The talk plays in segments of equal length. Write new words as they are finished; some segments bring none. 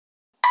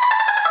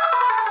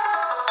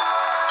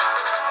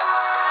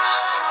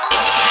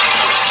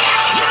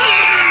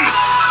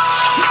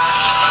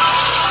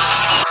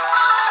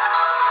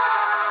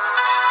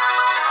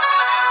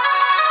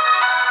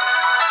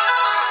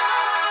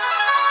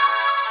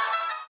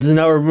This is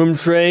another room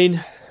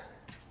trade.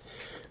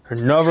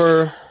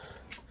 Another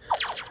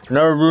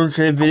room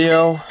trade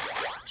video.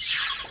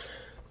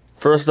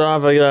 First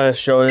off, I gotta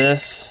show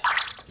this.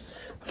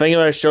 I think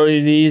I gotta show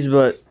you these,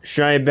 but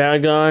shiny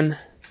Bagon.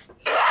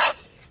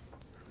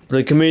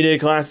 The Community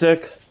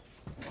Classic.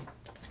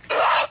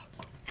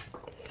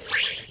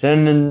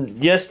 Then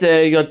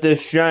yesterday I got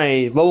this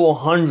shiny level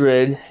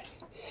 100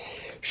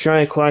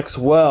 shiny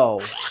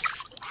Quaxwell.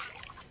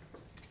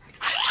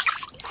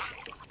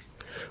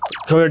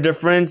 Color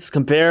difference,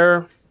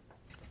 compare.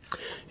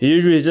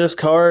 Usually it's this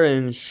color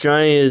and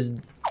shiny is,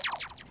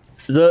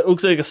 it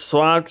looks like a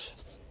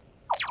swapped,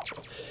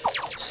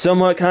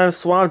 somewhat kind of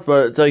swapped,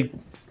 but it's like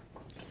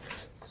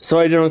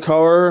slightly different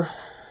color.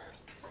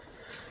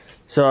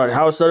 So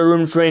how to start a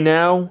room trade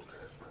now.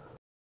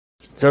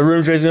 So the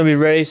room trade is gonna be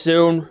ready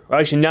soon.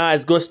 Actually not,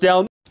 it's glitched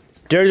out.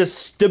 There's a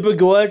stupid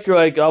glitch,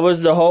 like I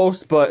was the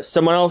host, but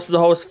someone else is the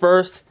host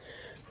first.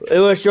 It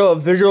will show a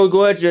visual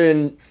glitch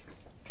and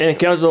it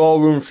counts the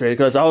whole room trade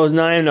because I was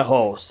not even the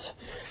host.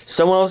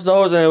 Someone else is the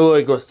host and it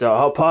really glitched out.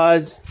 I'll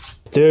pause.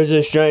 There's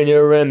a shiny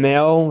red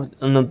mail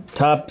on the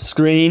top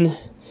screen.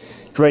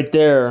 It's right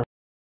there.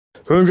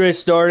 Room trade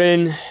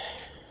starting.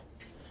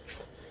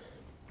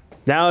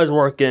 Now it's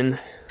working.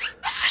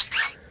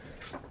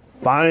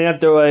 Finally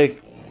after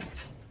like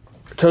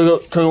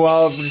took a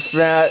while for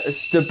that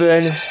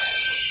stupid.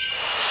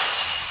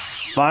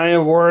 Finally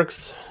it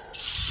works.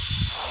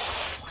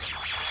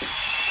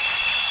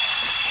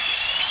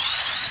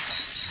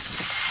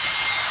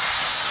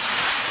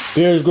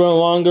 Beard's growing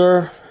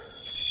longer.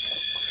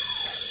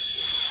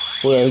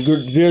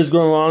 Beard's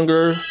growing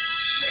longer.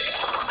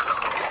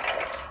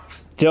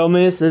 Tell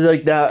me this is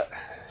like that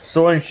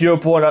Sword and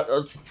Shield point. I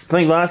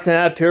think last time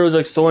that appeared was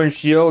like Sword and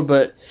Shield,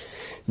 but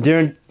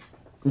didn't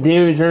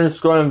return to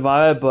Scarlet and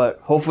Violet, but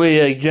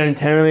hopefully like Gen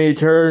 10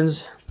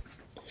 returns.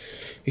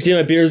 You see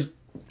my beard's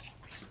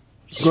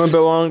growing a bit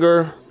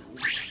longer.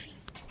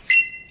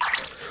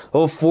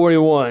 Oh,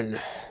 41.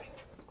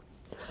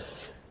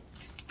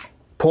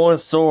 Pulling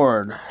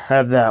Sword.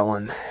 Have that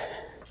one.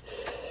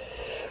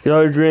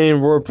 Yellow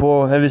Dream,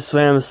 Whirlpool, Heavy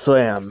Slam,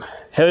 Slam.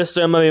 Heavy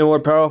Slam might be more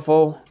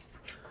powerful.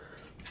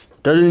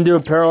 Doesn't do a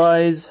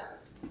paralyze.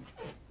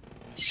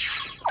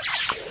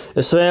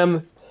 The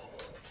Slam.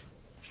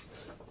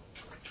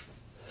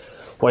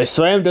 Wait,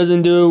 Slam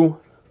doesn't do.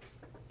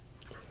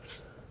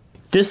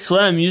 This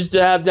Slam used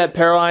to have that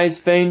paralyze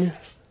thing.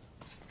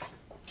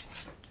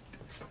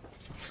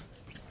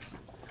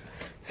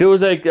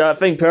 Feels like I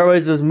think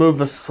paralyze is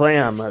move a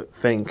Slam. I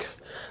think.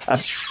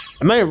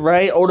 Am I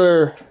right?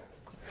 Older.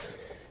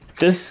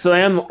 This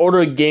Slam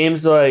older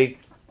games like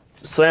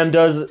Slam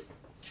does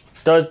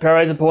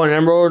paralyze and pull an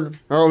emerald.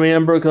 I don't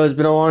remember because it's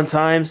been a long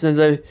time since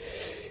I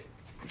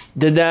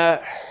did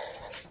that.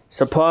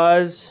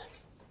 Supplies.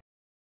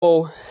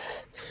 Oh.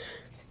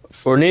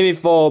 Or Navy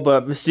fall,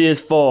 but see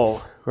it's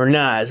fall. Or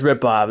not, it's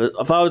ripoff.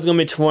 If I was gonna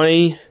be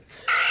 20,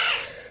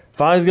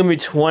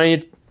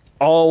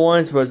 all at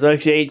once, but it's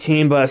actually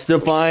 18, but it's still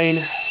fine.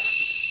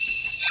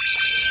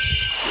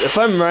 If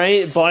I'm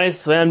right, Body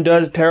Slam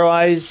does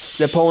paralyze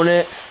the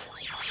opponent.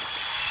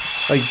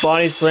 Like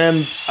Body Slam,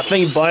 I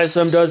think Body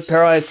Slam does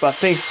paralyze, but I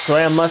think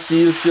Slam must be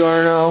used to, I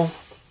don't know.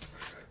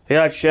 I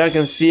gotta check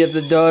and see if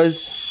it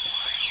does.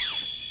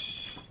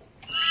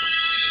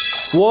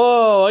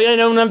 Whoa, I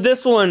don't have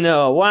this one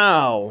though,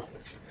 wow.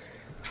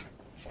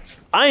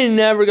 I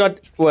never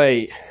got,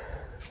 wait.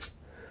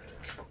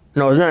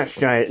 No, it's not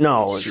shiny,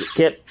 no, it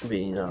can't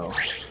be, no.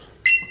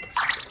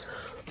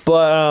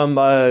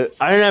 But,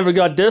 I never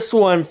got this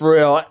one for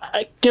real.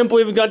 I can't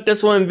believe I got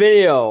this one in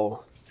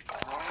video.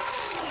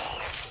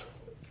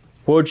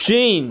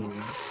 Wojin.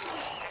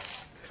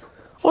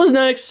 I was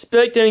not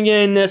expecting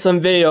getting this on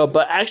video,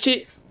 but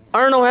actually,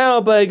 I don't know how,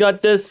 but I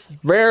got this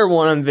rare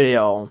one on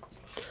video.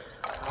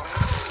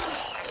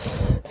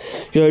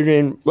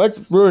 What's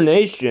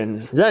Ruination?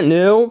 Is that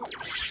new?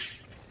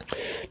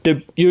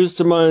 To use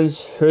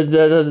someone's,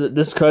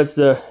 this cuts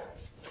the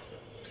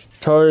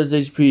target's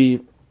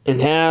HP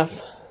in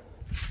half.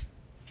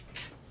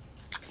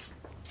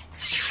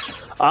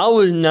 I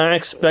was not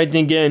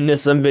expecting getting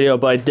this on video,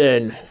 but I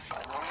did.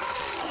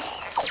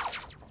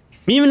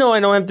 Even though I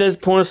don't have this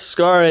Point of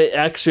Scarlet,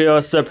 actually I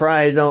was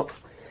surprised. I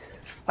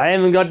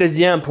haven't got this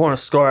yet on Point of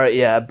Scarlet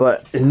yet,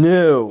 but it's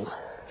new.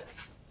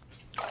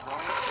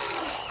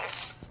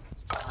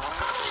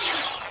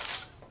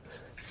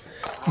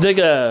 It's like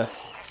a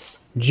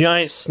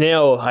giant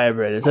snail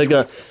hybrid. It's like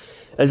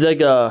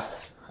a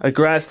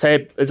grass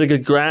type. It's like a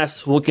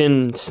grass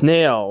looking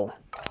snail.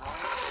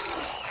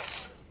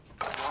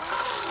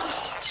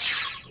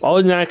 I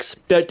was not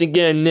expecting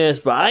getting this,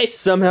 but I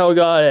somehow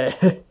got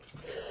it.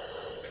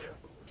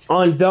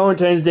 On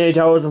Valentine's Day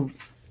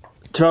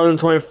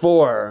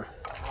 2024.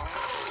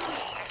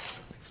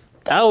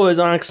 That was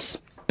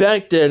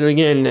unexpected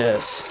getting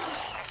this.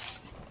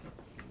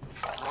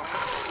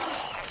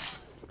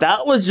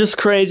 That was just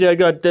crazy. I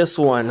got this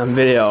one on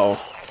video.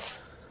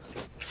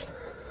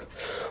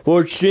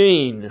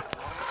 Wojin.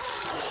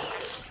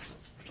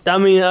 I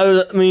mean,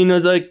 it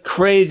was like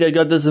crazy. I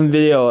got this in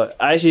video.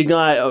 I actually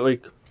got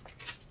like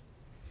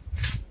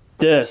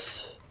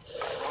this.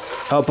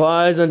 How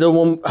pies and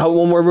one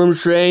more room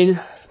trade.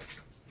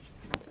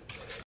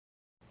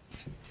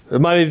 It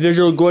might be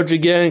visual glitch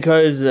again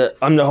because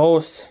I'm the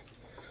host.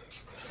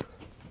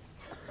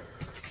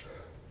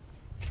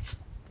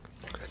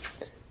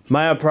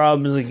 Might have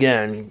problems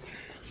again.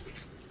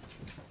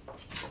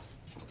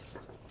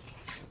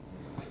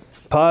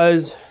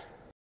 Pause.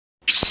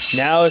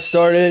 Now it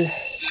started.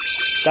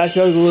 That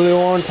took a really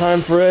long time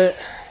for it.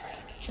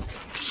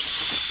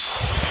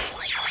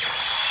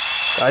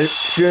 I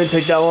shouldn't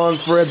take that long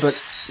for it, but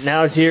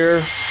now it's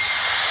here.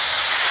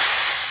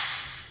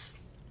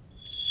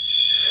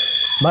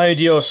 My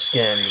dual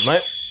skin.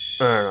 I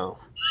don't know.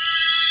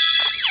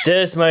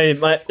 This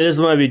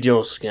might be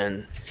dual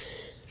skin.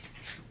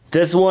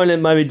 This one,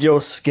 it might be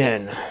dual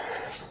skin.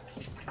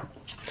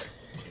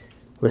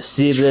 We'll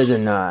see if it is or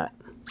not.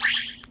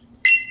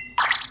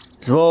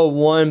 It's level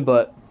 1,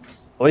 but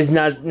it's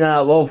not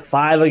level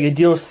 5 like a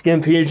dual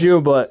skin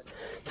Pikachu, but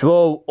it's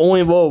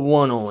only level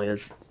 1 only.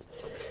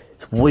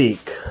 It's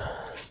weak.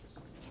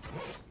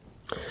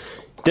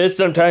 This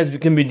sometimes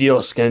can be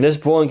dual skin.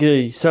 This one can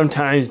be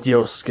sometimes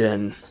dual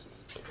skin.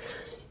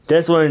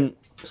 This one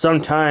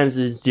sometimes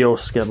is dual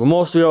skin, but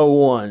mostly level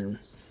 1.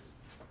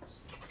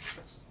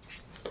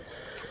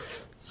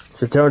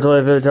 September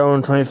 25th,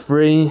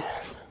 2023.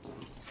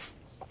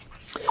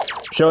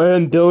 Show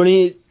hidden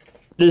ability.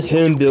 This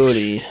hidden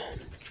ability.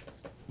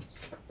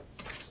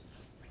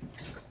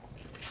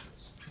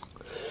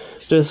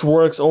 This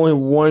works only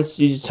once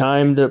each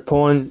time the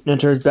opponent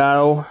enters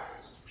battle.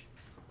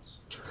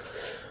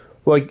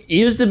 Like it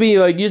used to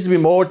be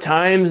more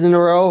times in a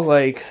row.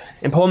 Like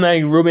in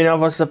Pokemon Ruby and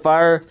Alpha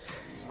Sapphire,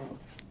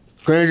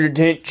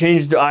 Greninja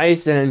changes to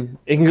ice and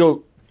it can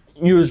go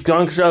use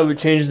Gunk Shot, which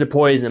changes to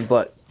poison,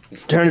 but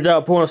turns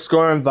out pulling a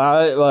score on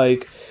Violet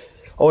like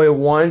only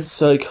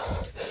once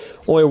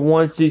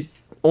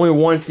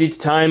each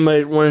time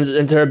like when it's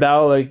into a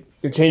battle, like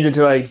you change it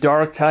to like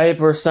dark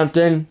type or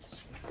something.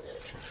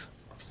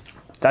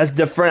 That's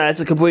different.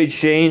 That's a complete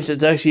change.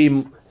 It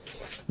actually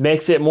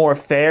makes it more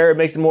fair. It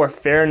makes it more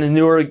fair in the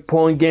newer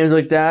pulling games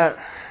like that.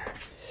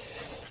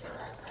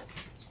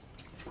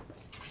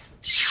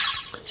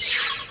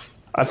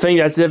 I think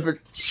that's it for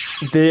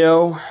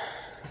video.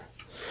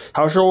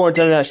 How sure one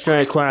time that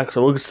shiny Quack,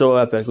 so looks so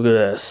epic. Look at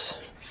this.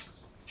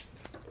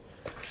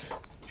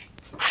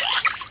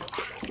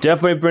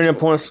 Definitely bring a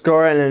point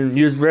score and then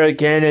use Rare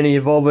again and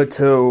evolve it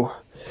to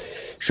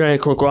shiny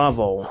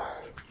Quaquaval.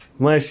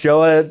 I'm gonna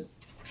show it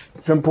at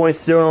some point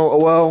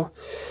soon. Well,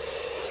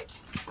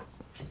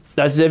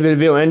 that's it. The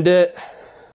video ended.